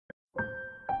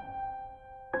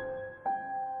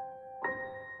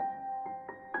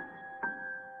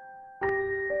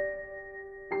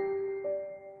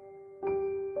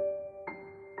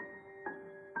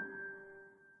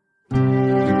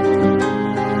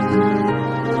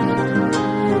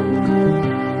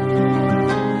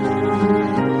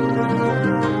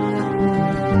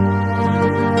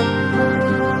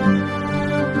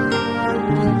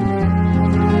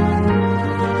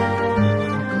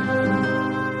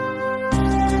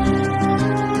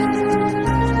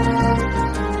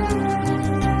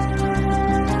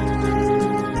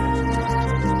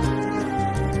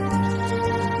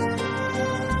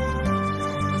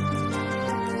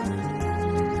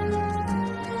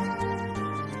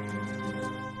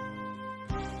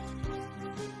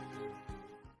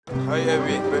Hoi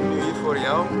Abby, ik ben nu hier voor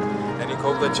jou en ik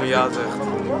hoop dat je ja zegt.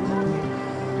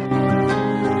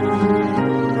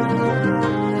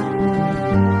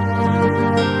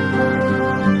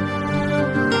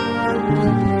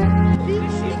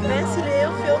 Ik wens jullie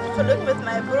heel veel geluk met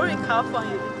mijn broer, ik hou van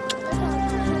jullie.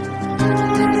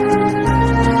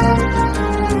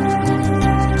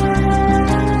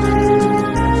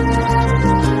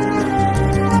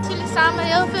 Jullie samen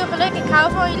heel veel geluk, ik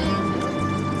hou van jullie.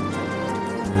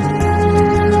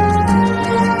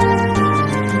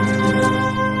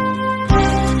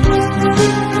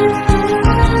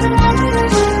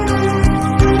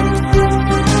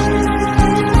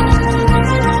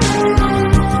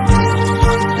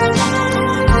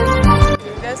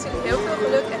 Ik wens jullie heel veel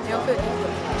geluk en heel veel liefde.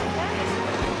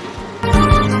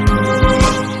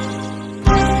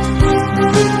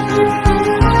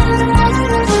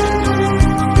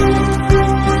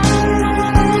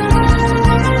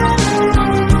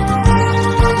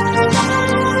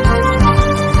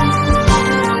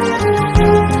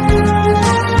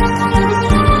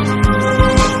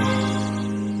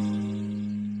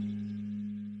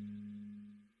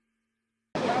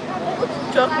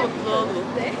 Çok mutlu oldum.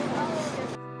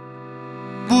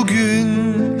 Bugün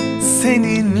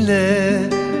seninle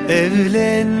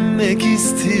evlenmek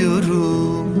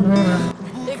istiyorum.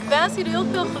 Ik wens jullie heel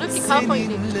veel geluk, ik hou van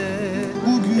jullie.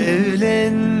 Bugün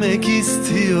evlenmek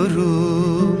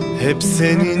istiyorum. Hep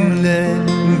seninle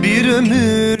bir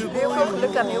ömür Heel veel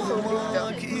geluk en heel veel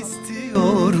liefde.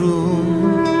 istiyorum.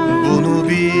 Bunu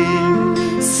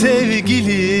bil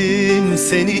sevgilim,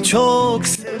 seni çok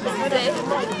seviyorum.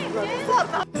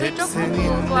 Hep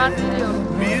seninle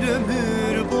bir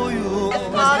ömür boyu.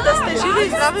 Да сте живи и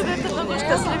здрави, бете много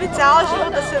щастливи цял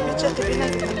живот, да се обичате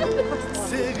винаги.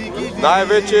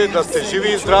 Най-вече да сте живи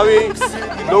и здрави,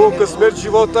 и много късмет в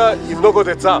живота и много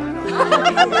деца.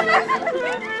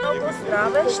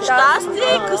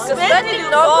 Щастие, късмет и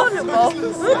много любов.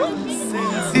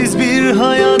 Sensiz bir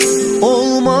hayat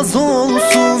olmaz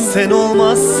olsun. Sen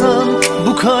olmazsan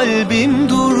bu kalbim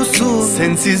dursun.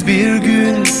 Sensiz bir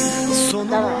gün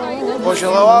sonu.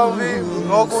 Пожелавам ви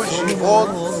много живот,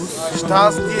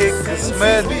 щастие,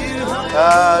 късмет,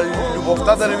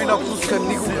 любовта да не ви напуска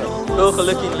никога. Veel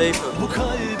geluk in het leven.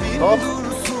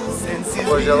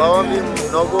 Пожелавам ви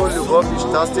много любов и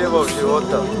щастие в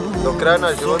живота. До края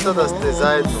на живота да сте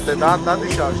заедно.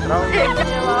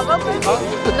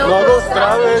 Много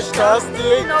здраве,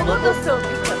 щастие, Много да се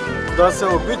обичате. да се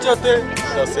обичате,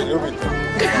 да се любите.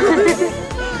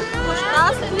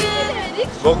 Щастие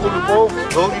Много любов,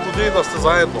 дълги години да сте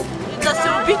заедно. и да се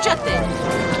обичате.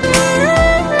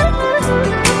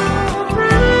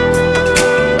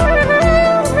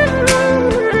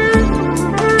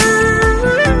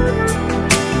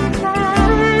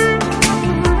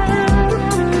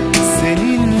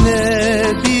 Seninle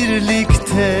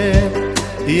birlikte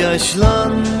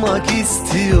yaşlanmak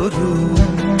istiyorum.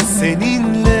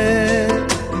 Seninle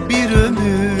bir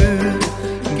ömür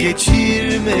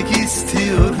geçirmek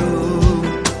istiyorum.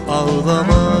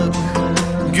 Ağlamak,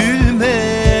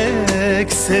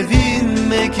 gülmek,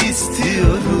 sevinmek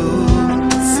istiyorum.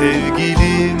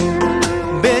 Sevgilim,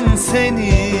 ben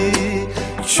seni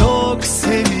çok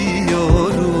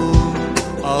seviyorum.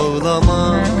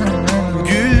 Ağlamak,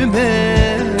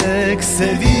 gülmek,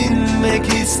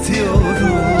 sevinmek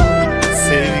istiyorum.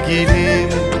 Sevgilim,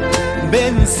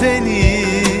 ben seni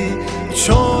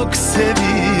çok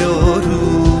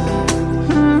seviyorum.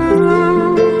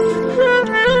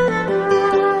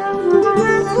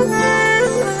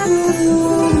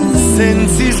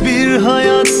 Sensiz bir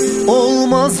hayat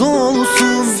olmaz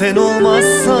olsun. Sen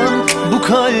olmazsan bu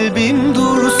kalbim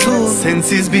dursun.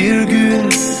 Sensiz bir gün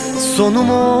sonum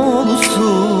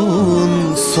olsun,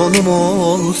 sonum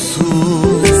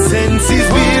olsun. Sensiz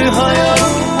bir hayat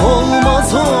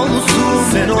olmaz olsun.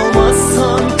 Sen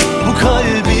olmazsan bu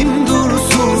kalbim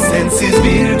dursun. Sensiz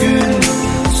bir gün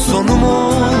sonum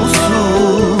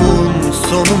olsun,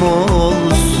 sonum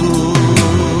olsun.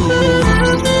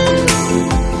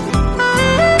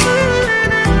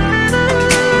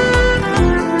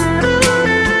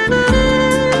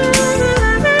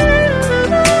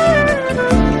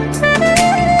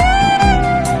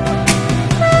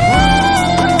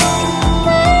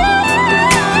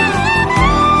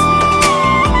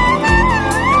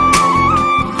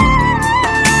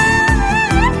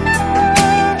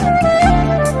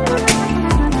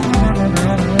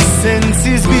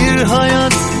 Sensiz bir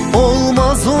hayat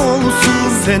olmaz olsun.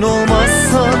 Sen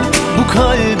olmazsan bu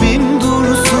kalbim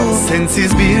dursun.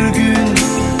 Sensiz bir gün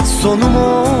sonum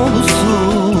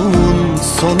olsun,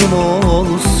 sonum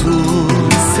olsun.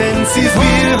 Sensiz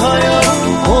bir hayat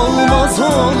olmaz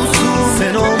olsun.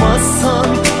 Sen olmazsan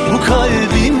bu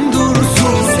kalbim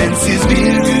dursun. Sensiz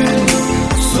bir gün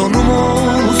sonum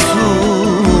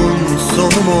olsun,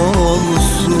 sonum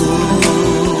olsun.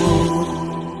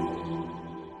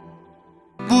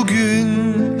 Bugün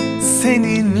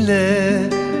seninle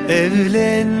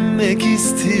evlenmek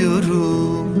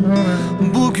istiyorum.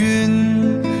 Bugün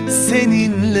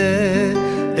seninle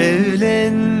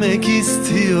evlenmek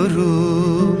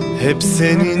istiyorum. Hep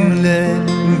seninle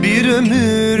bir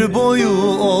ömür boyu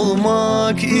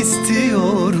olmak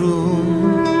istiyorum.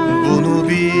 Bunu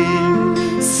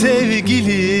bil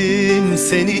sevgilim,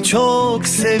 seni çok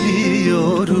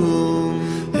seviyorum.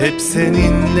 Hep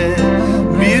seninle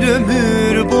bir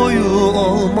ömür boyu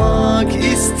olmak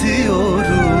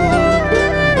istiyorum.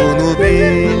 Bunu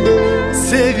bil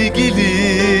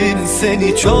sevgilim,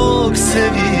 seni çok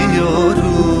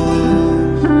seviyorum.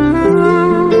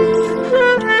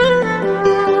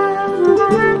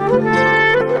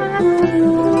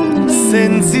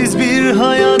 Sensiz bir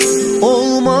hayat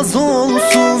olmaz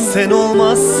olsun. Sen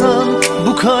olmazsan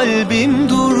bu kalbim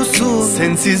dursun.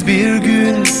 Sensiz bir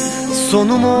gün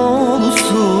sonum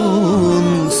olsun,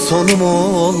 sonum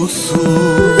olsun.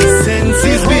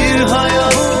 Sensiz bir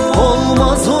hayat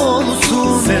olmaz olsun.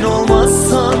 Sen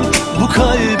olmazsan bu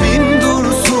kalbim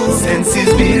dursun.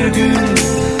 Sensiz bir gün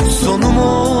sonum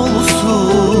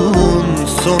olsun,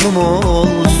 sonum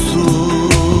olsun.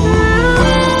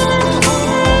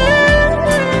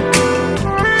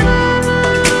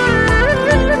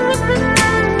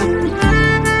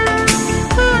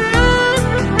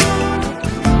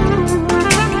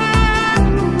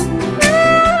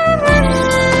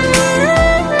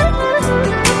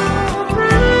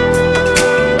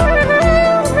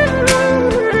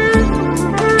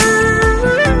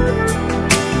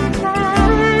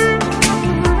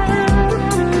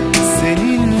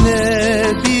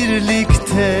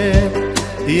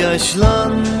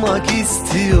 Yaşlanmak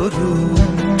istiyorum.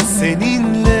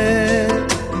 Seninle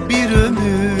bir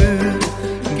ömür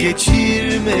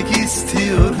geçirmek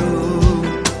istiyorum.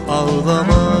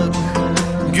 Ağlamak,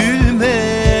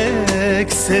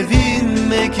 gülmek,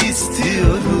 sevinmek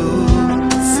istiyorum.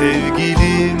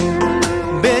 Sevgilim,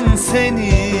 ben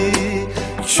seni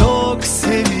çok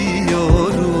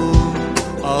seviyorum.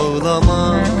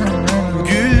 Ağlamak,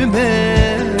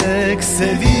 gülmek,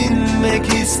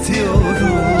 sevinmek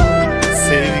istiyorum.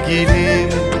 Sevgilim,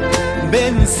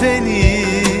 ben seni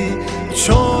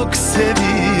çok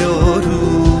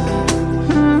seviyorum.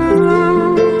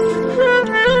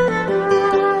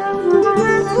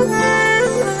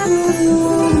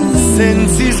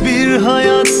 Sensiz bir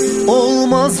hayat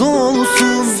olmaz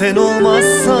olsun. Sen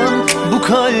olmazsan bu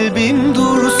kalbim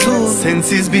dursun.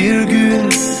 Sensiz bir gün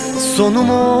sonum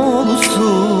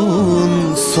olsun,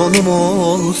 sonum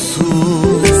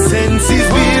olsun. Sensiz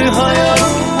bir hayat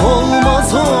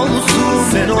olmaz olsun.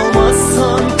 Sen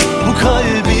olmazsan bu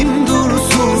kalbim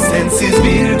dursun. Sensiz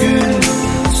bir gün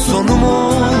sonum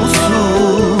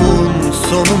olsun,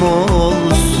 sonum olsun.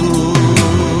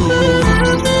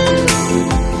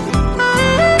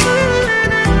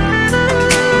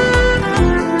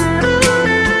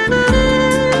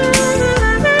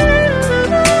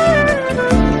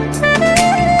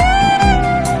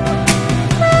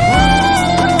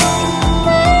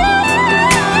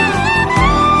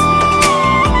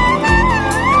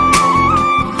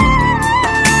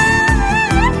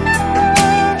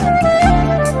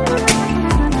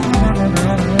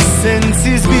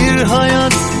 Sensiz bir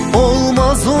hayat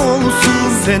olmaz olsun.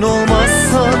 Sen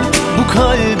olmazsan bu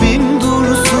kalbim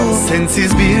dursun.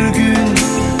 Sensiz bir gün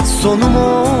sonum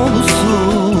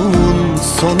olsun,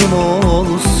 sonum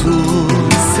olsun.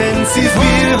 Sensiz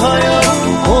bir hayat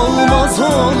olmaz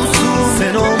olsun.